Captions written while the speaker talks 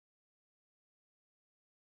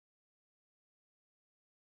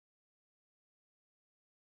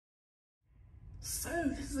So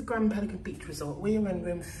this is the Grand Pelican Beach Resort. We are in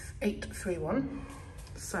room 831.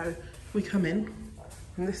 So we come in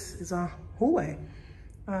and this is our hallway.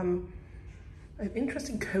 An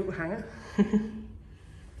interesting coat hanger.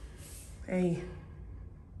 A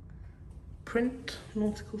print,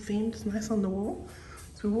 nautical themed, it's nice on the wall.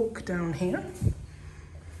 So we walk down here.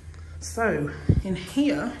 So in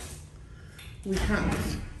here we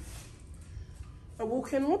have a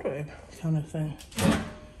walk-in wardrobe kind of thing.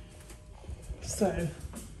 So,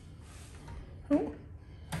 oh,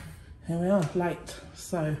 here we are, light.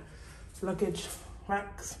 So, luggage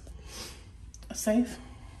racks, a safe,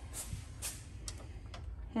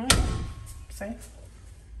 safe,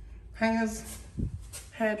 hangers,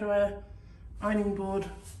 hairdryer, ironing board,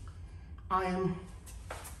 iron,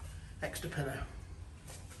 extra pillow.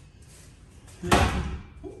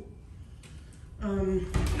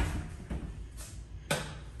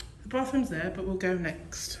 The bathroom's there, but we'll go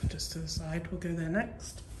next, just to the side. We'll go there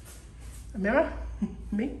next. A mirror,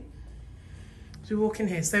 me. So we walk in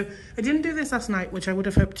here. So I didn't do this last night, which I would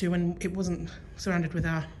have hoped to when it wasn't surrounded with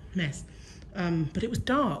our mess. But it was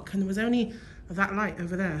dark and there was only that light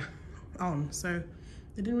over there on. So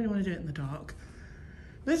I didn't really want to do it in the dark.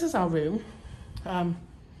 This is our room.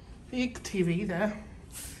 Big TV there.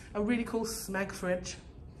 A really cool Smeg fridge.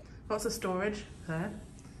 Lots of storage there.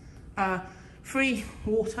 Free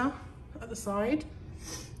water at the side,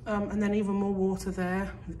 and then even more water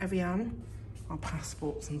there with Evian, our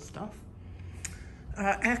passports and stuff.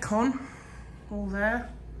 Aircon, all there,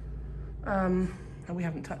 and we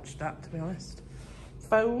haven't touched that, to be honest.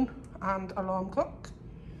 Phone and alarm clock.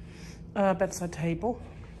 Bedside table.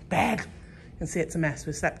 Bed. You can see it's a mess,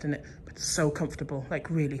 we've slept in it, but it's so comfortable,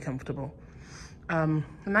 like really comfortable. A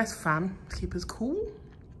nice fan to keep us cool.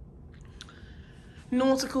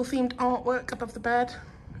 Nautical themed artwork above the bed.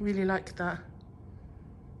 Really like that.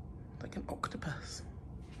 Like an octopus.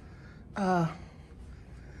 And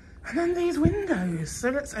then these windows. So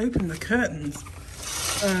let's open the curtains.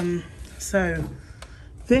 So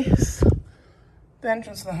this, the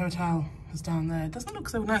entrance to the hotel is down there. It doesn't look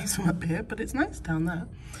so nice from up here, but it's nice down there.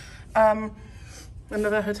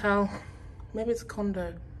 Another hotel, maybe it's a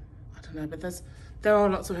condo. I don't know, but there are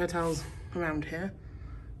lots of hotels around here.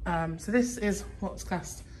 So this is what's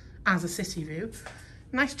classed as a city view.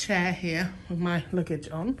 Nice chair here with my luggage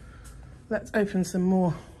on. Let's open some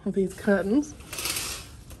more of these curtains.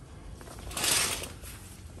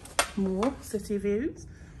 More city views.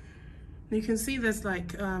 You can see there's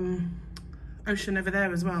like ocean over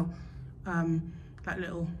there as well. Like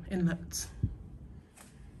little inlets.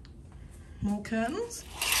 More curtains.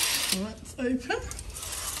 Let's open.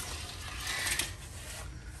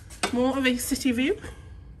 More of a city view.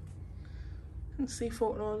 You can see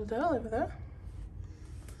Fort Lauderdale over there.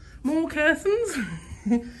 More curtains.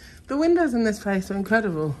 The windows in this place are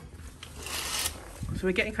incredible. So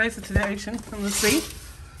we're getting closer to the ocean and the sea.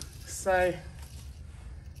 So,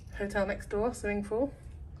 hotel next door, swimming pool.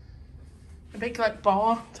 A big like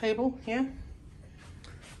bar table here.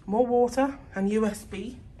 More water and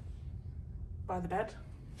USB by the bed.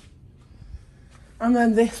 And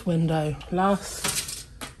then this window,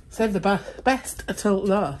 save the best until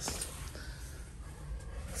last.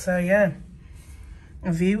 So yeah,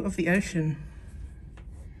 a view of the ocean.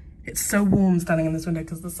 It's so warm standing in this window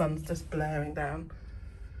because the sun's just blaring down.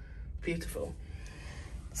 Beautiful.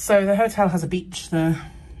 So the hotel has a beach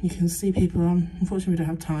there. You can see people on. Unfortunately, we don't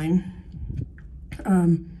have time.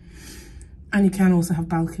 And you can also have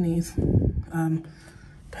balconies.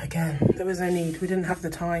 But again, there was no need. We didn't have the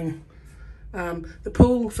time. The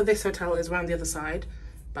pool for this hotel is around the other side,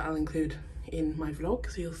 but I'll include in my vlog,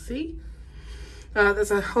 so you'll see.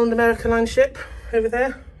 There's a Holland America Line ship over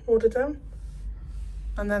there, ordered down.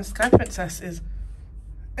 And then Sky Princess is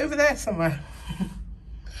over there somewhere.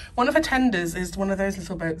 One of her tenders is one of those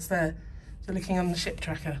little boats there. So looking on the ship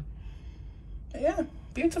tracker. But yeah,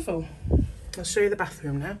 beautiful. I'll show you the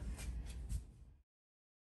bathroom now.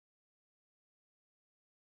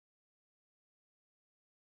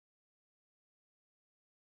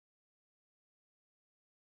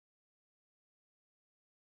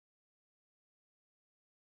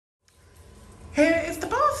 Here is the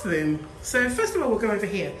bathroom. So first of all, we'll go over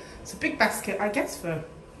here. It's a big basket, I guess, for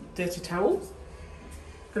dirty towels.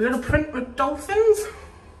 A little print with dolphins.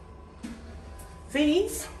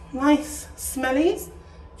 These nice smellies,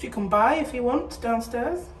 which you can buy if you want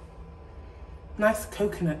downstairs. Nice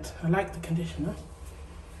coconut. I like the conditioner.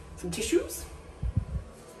 Some tissues.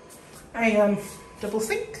 A double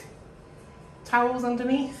sink. Towels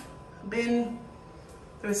underneath. A bin.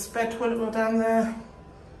 There's a spare toilet roll down there.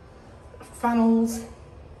 Funnels,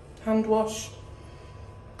 hand wash,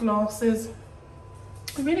 glasses,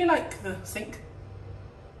 I really like the sink.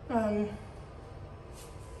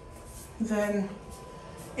 Then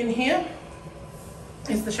in here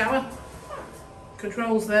is the shower.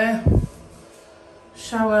 Controls there.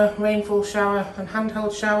 Shower, rainfall shower and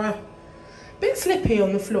handheld shower. Bit slippy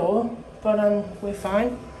on the floor, but we're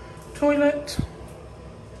fine. Toilet.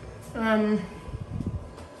 And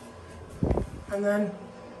then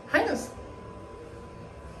hangers.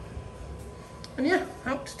 And yeah,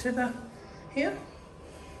 out to the here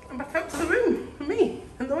and back out to the room for me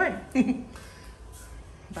and the way.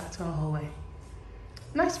 Back to our hallway.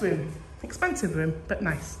 Nice room, expensive room, but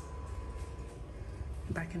nice.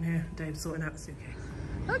 Back in here, Dave's sorting out the suitcase.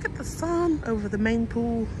 Look at the sun over the main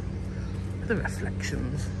pool, the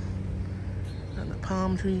reflections, and the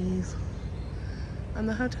palm trees, and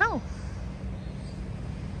the hotel.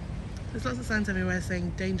 There's lots of signs everywhere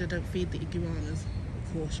saying danger, don't feed the iguanas,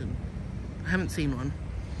 caution. I haven't seen one.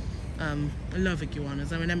 I love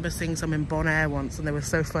iguanas. I remember seeing some in Bonaire once and they were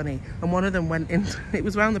so funny. And one of them went in, it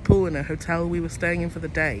was around the pool in a hotel we were staying in for the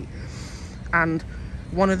day. And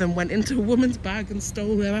one of them went into a woman's bag and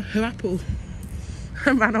stole her apple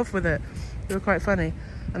and ran off with it. They were quite funny.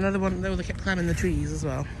 Another one, they kept climbing the trees as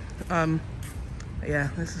well. Yeah,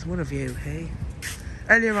 this is what a view, hey?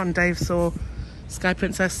 Earlier on, Dave saw Sky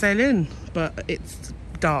Princess sail in, but it's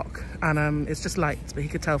dark and it's just lights, but he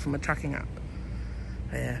could tell from a tracking app.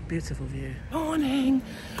 But yeah, beautiful view. Morning!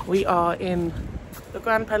 We are in the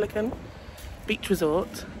Grand Pelican Beach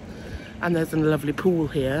Resort and there's a lovely pool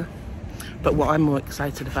here. But what I'm more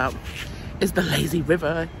excited about is the lazy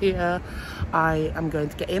river here. I am going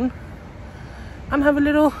to get in and have a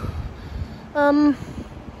little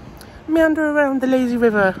meander around the lazy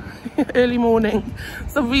river early morning.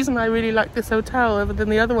 It's the reason I really like this hotel other than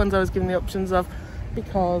the other ones I was given the options of,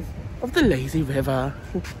 because of the lazy river.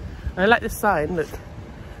 I like this sign, look,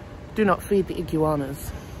 do not feed the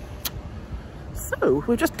iguanas. So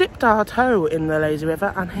we've just dipped our toe in the lazy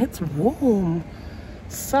river and it's warm.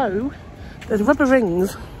 So there's rubber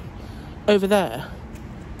rings over there,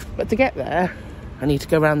 but to get there I need to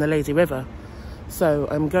go around the lazy river. So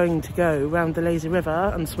I'm going to go around the lazy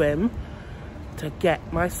river and swim to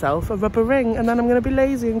get myself a rubber ring, and then I'm going to be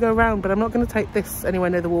lazy and go around, but I'm not going to take this anywhere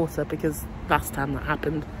near the water because last time that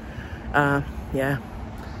happened, yeah.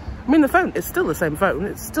 I mean, the phone is still the same phone,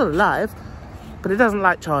 it's still alive, but it doesn't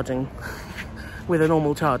like charging with a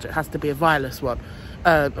normal charge. It has to be a wireless one.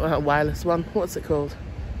 Wireless one, what's it called?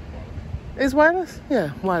 Is wireless?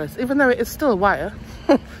 Yeah, wireless, even though it is still a wire.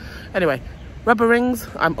 Anyway, rubber rings,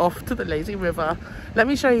 I'm off to the lazy river. Let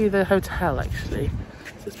me show you the hotel actually.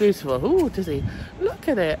 It's beautiful. Ooh, dizzy. Look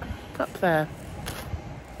at it up there.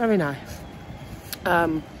 Very nice.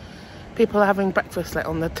 People are having breakfast like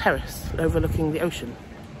on the terrace overlooking the ocean.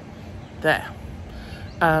 There.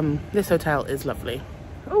 This hotel is lovely.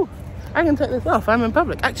 Oh, I can take this off. I'm in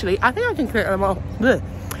public. Actually, I think I can take them off. Blech.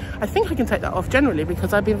 I think I can take that off generally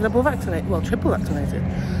because I've been double vaccinated. Well, triple vaccinated.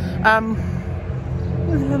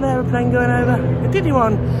 There's a little aeroplane going over. A giddy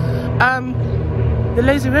one. The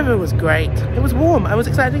lazy river was great. It was warm. I was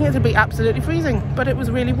expecting it to be absolutely freezing, but it was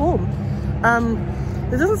really warm.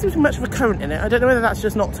 There doesn't seem to be much of a current in it. I don't know whether that's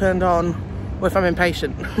just not turned on or if I'm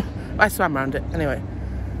impatient. I swam around it anyway.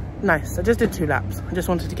 Nice. I just did 2 laps. I just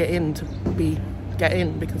wanted to get in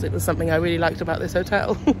because it was something I really liked about this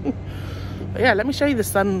hotel. But yeah, let me show you the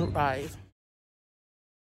sunrise.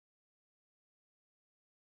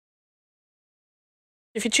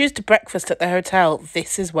 If you choose to breakfast at the hotel,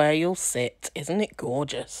 this is where you'll sit. Isn't it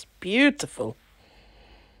gorgeous? Beautiful.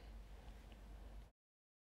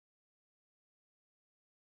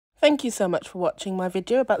 Thank you so much for watching my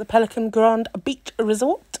video about the Pelican Grand Beach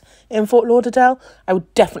Resort in Fort Lauderdale. I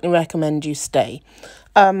would definitely recommend you stay.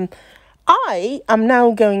 I am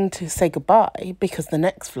now going to say goodbye because the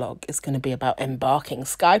next vlog is going to be about embarking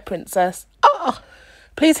Sky Princess.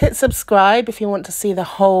 Please hit subscribe if you want to see the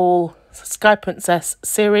whole Sky Princess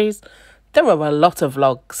series. There are a lot of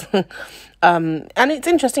vlogs. And it's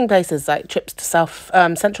interesting places like trips to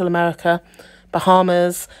Central America,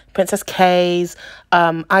 Bahamas, Princess K's.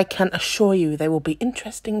 I can assure you they will be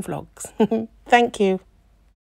interesting vlogs. Thank you.